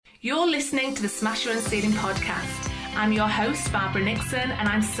You're listening to the Smash Your Own Ceiling podcast. I'm your host, Barbara Nixon, and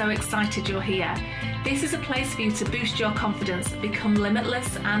I'm so excited you're here. This is a place for you to boost your confidence, become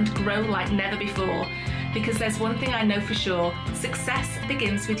limitless, and grow like never before. Because there's one thing I know for sure, success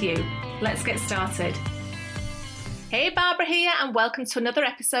begins with you. Let's get started. Hey, Barbara here, and welcome to another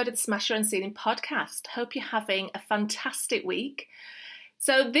episode of the Smash Your Own Ceiling podcast. Hope you're having a fantastic week.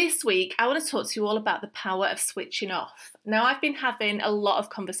 So this week, I want to talk to you all about the power of switching off. Now, I've been having a lot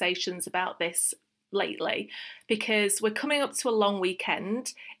of conversations about this lately because we're coming up to a long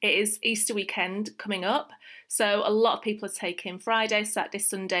weekend. It is Easter weekend coming up. So a lot of people are taking Friday, Saturday,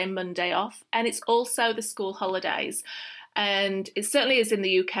 Sunday, and Monday off. And it's also the school holidays. And it certainly is in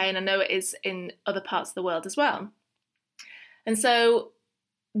the UK, and I know it is in other parts of the world as well. And so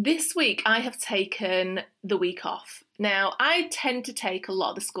this week, I have taken the week off. Now, I tend to take a lot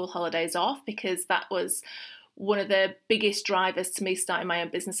of the school holidays off because that was one of the biggest drivers to me starting my own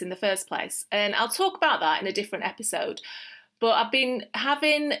business in the first place. And I'll talk about that in a different episode. But I've been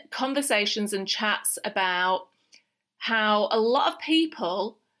having conversations and chats about how a lot of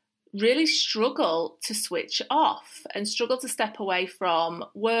people really struggle to switch off and struggle to step away from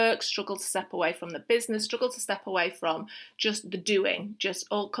work, struggle to step away from the business, struggle to step away from just the doing, just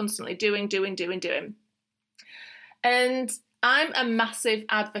all constantly doing. And I'm a massive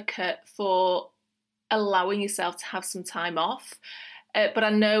advocate for allowing yourself to have some time off, but I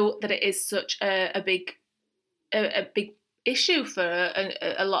know that it is such a big issue for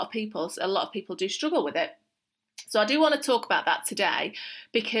a lot of people. So a lot of people do struggle with it. So I do want to talk about that today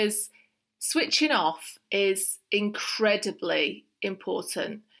because switching off is incredibly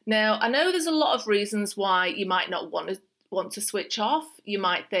important. Now, I know there's a lot of reasons why you might not want to switch off. You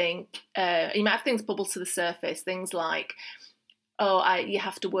might think, you might have things bubble to the surface, things like, you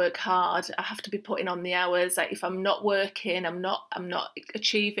have to work hard. I have to be putting on the hours. Like if I'm not working, I'm not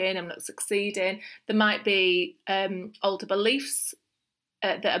achieving, I'm not succeeding. There might be older beliefs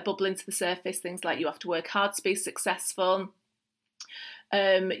that are bubbling to the surface. Things like you have to work hard to be successful.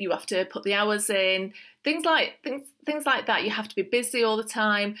 You have to put the hours in. Things like that. You have to be busy all the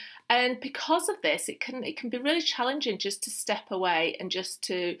time. And because of this, it can be really challenging just to step away and just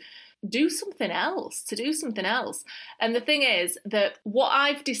to do something else. And the thing is that what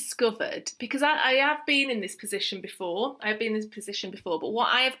I've discovered, because I have been in this position before, but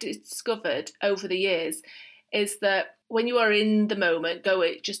what I have discovered over the years is that when you are in the moment,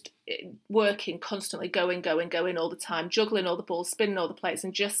 just working constantly, going all the time, juggling all the balls, spinning all the plates,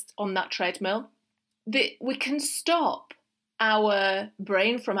 and just on that treadmill, we can stop our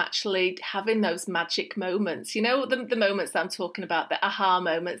brain from actually having those magic moments. You know, the moments that I'm talking about, the aha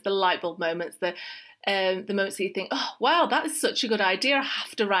moments, the light bulb moments, the moments that you think, oh, wow, that is such a good idea. I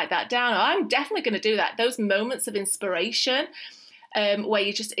have to write that down. Or, I'm definitely going to do that. Those moments of inspiration where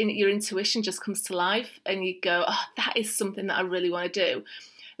you just, your intuition just comes to life and you go, oh, that is something that I really want to do.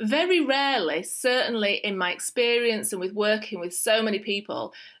 Very rarely, certainly in my experience and with working with so many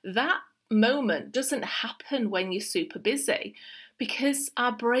people, that moment doesn't happen when you're super busy because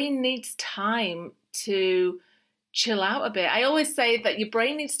our brain needs time to chill out a bit. I always say that your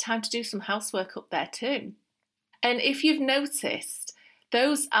brain needs time to do some housework up there too. And if you've noticed,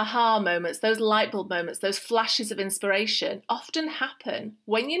 those aha moments, those light bulb moments, those flashes of inspiration often happen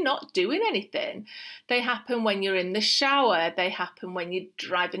when you're not doing anything. They happen when you're in the shower. They happen when you're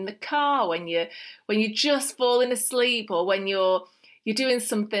driving the car, when you're just falling asleep, or when you're doing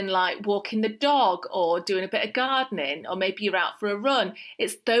something like walking the dog or doing a bit of gardening, or maybe you're out for a run.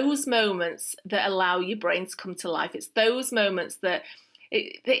 It's those moments that allow your brain to come to life. It's those moments that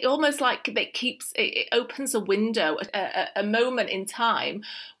it almost like it opens a window, a moment in time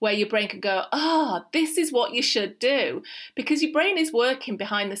where your brain can go, this is what you should do. Because your brain is working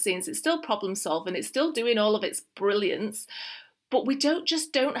behind the scenes. It's still problem solving. It's still doing all of its brilliance. But we don't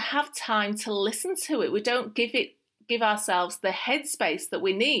have time to listen to it. We don't give ourselves the headspace that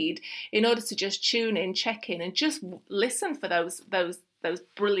we need in order to just tune in, check in, and just listen for those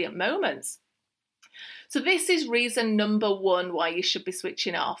brilliant moments. So this is reason number one why you should be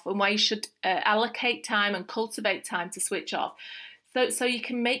switching off and why you should allocate time and cultivate time to switch off. So you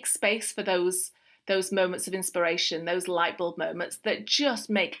can make space for those moments of inspiration, those light bulb moments that just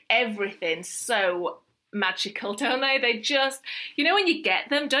make everything so magical, don't they? They just, when you get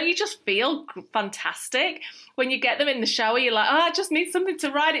them, don't you just feel fantastic? When you get them in the shower, you're like, I just need something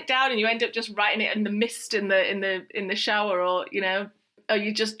to write it down, and you end up just writing it in the mist in the shower, or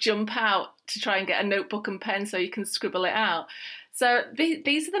you just jump out to try and get a notebook and pen so you can scribble it out. So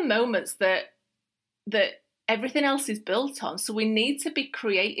these are the moments that everything else is built on. So we need to be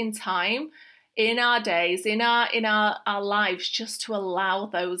creating time in our days, in our lives, just to allow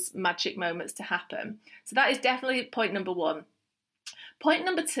those magic moments to happen. So that is definitely point number one. Point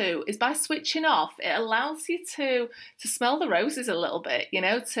number two is by switching off, it allows you to smell the roses a little bit,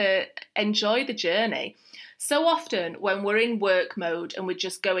 to enjoy the journey. So often when we're in work mode and we're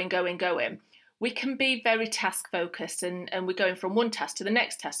just going, we can be very task focused and we're going from one task to the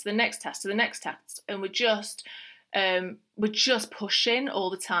next task, to the next task, to the next task. And we're just pushing all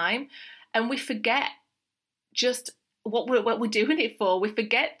the time. And we forget just what we're doing it for. We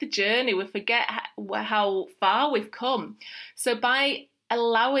forget the journey. We forget how far we've come. So by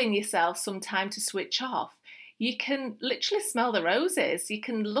allowing yourself some time to switch off, you can literally smell the roses. You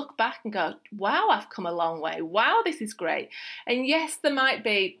can look back and go, wow, I've come a long way. Wow, this is great. And yes, there might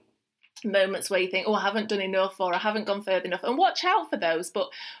be moments where you think, oh, I haven't done enough, or I haven't gone further enough. And watch out for those. But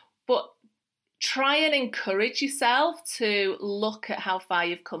try and encourage yourself to look at how far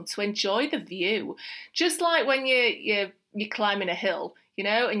you've come, to enjoy the view. Just like when you're climbing a hill,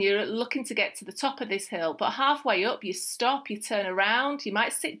 and you're looking to get to the top of this hill, but halfway up you stop, you turn around, you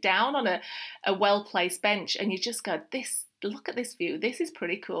might sit down on a well-placed bench and you just go, look at this view, this is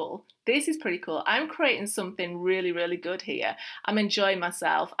pretty cool. This is pretty cool. I'm creating something really, really good here. I'm enjoying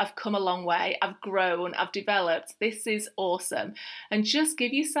myself. I've come a long way. I've grown. I've developed. This is awesome. And just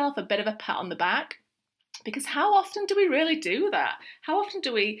give yourself a bit of a pat on the back, because how often do we really do that? How often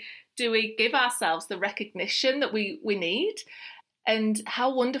do we give ourselves the recognition that we need? And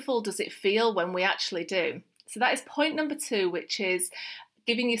how wonderful does it feel when we actually do? So that is point number two, which is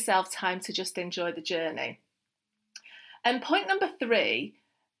giving yourself time to just enjoy the journey. And point number three,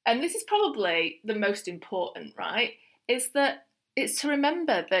 and this is probably the most important, right, is that it's to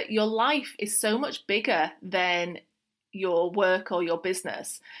remember that your life is so much bigger than your work or your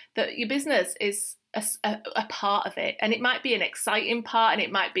business, that your business is a part of it, and it might be an exciting part, and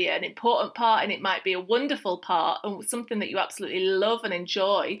it might be an important part, and it might be a wonderful part, and something that you absolutely love and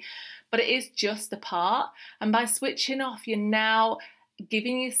enjoy, but it is just a part. And by switching off, you're now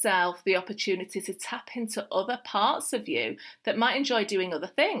giving yourself the opportunity to tap into other parts of you that might enjoy doing other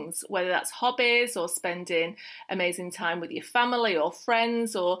things, whether that's hobbies or spending amazing time with your family or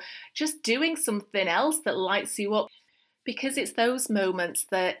friends, or just doing something else that lights you up. Because it's those moments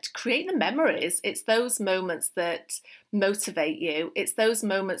that create the memories. It's those moments that motivate you. It's those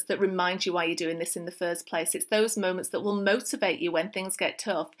moments that remind you why you're doing this in the first place. It's those moments that will motivate you when things get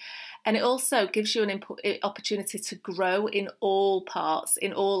tough. And it also gives you an opportunity to grow in all parts,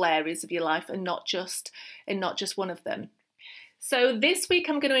 in all areas of your life, and not just one of them. So this week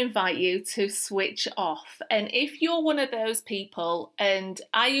I'm going to invite you to switch off. And if you're one of those people, and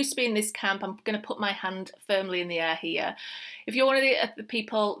I used to be in this camp, I'm going to put my hand firmly in the air here. If you're one of the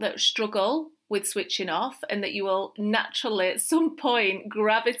people that struggle with switching off, and that you will naturally at some point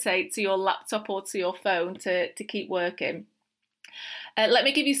gravitate to your laptop or to your phone to keep working, let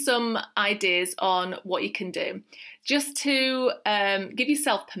me give you some ideas on what you can do, just to give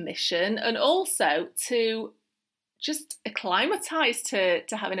yourself permission, and also to just acclimatise to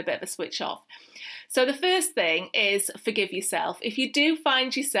having a bit of a switch off. So the first thing is forgive yourself. If you do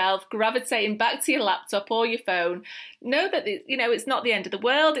find yourself gravitating back to your laptop or your phone, know that it's not the end of the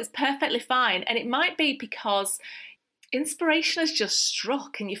world. It's perfectly fine. And it might be because inspiration has just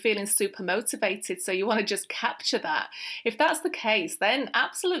struck and you're feeling super motivated, so you want to just capture that. If that's the case, then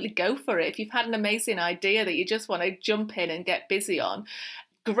absolutely go for it. If you've had an amazing idea that you just want to jump in and get busy on,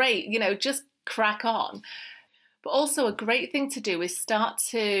 great, just crack on. But also a great thing to do is start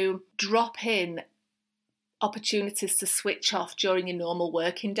to drop in opportunities to switch off during your normal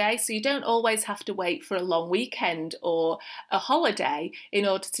working day. So you don't always have to wait for a long weekend or a holiday in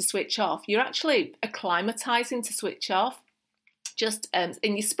order to switch off. You're actually acclimatizing to switch off. And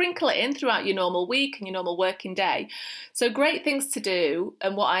you sprinkle it in throughout your normal week and your normal working day. So great things to do,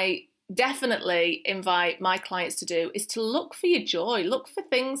 and what I definitely invite my clients to do is to look for your joy, look for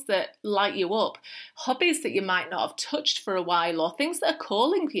things that light you up, hobbies that you might not have touched for a while, or things that are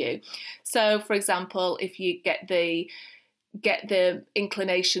calling you. So for example, if you get the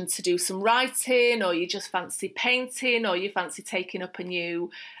inclination to do some writing, or you just fancy painting, or you fancy taking up a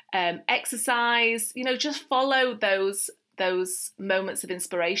new exercise, just follow those moments of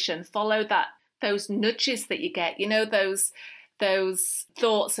inspiration, follow those nudges that you get, those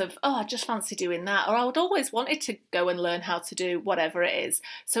thoughts of, oh, I just fancy doing that, or I would always wanted to go and learn how to do whatever it is.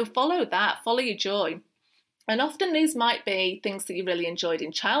 So follow that, follow your joy. And often these might be things that you really enjoyed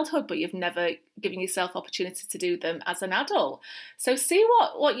in childhood, but you've never given yourself opportunity to do them as an adult. So see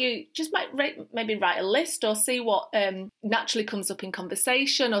what you just maybe write a list, or see what naturally comes up in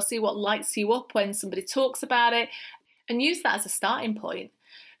conversation, or see what lights you up when somebody talks about it, and use that as a starting point.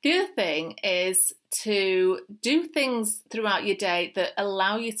 The other thing is to do things throughout your day that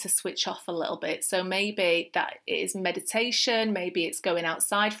allow you to switch off a little bit. So maybe that is meditation, maybe it's going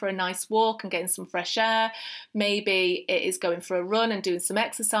outside for a nice walk and getting some fresh air, maybe it is going for a run and doing some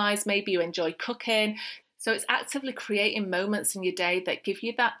exercise, maybe you enjoy cooking. So it's actively creating moments in your day that give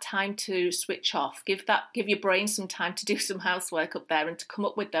you that time to switch off, give your brain some time to do some housework up there and to come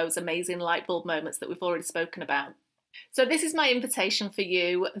up with those amazing light bulb moments that we've already spoken about. So this is my invitation for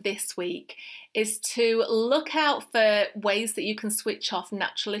you this week, is to look out for ways that you can switch off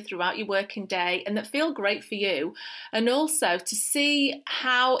naturally throughout your working day and that feel great for you, and also to see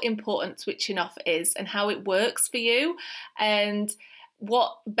how important switching off is and how it works for you and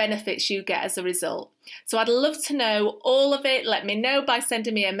what benefits you get as a result. So I'd love to know all of it. Let me know by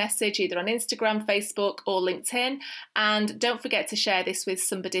sending me a message either on Instagram, Facebook or LinkedIn. And don't forget to share this with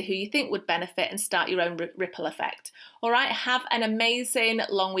somebody who you think would benefit and start your own ripple effect. All right, have an amazing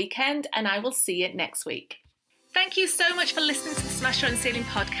long weekend and I will see you next week. Thank you so much for listening to the Smash Your Own Ceiling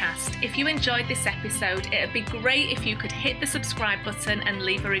podcast. If you enjoyed this episode, it'd be great if you could hit the subscribe button and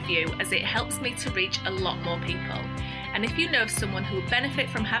leave a review, as it helps me to reach a lot more people. And if you know of someone who will benefit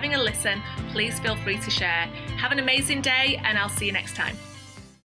from having a listen, please feel free to share. Have an amazing day and I'll see you next time.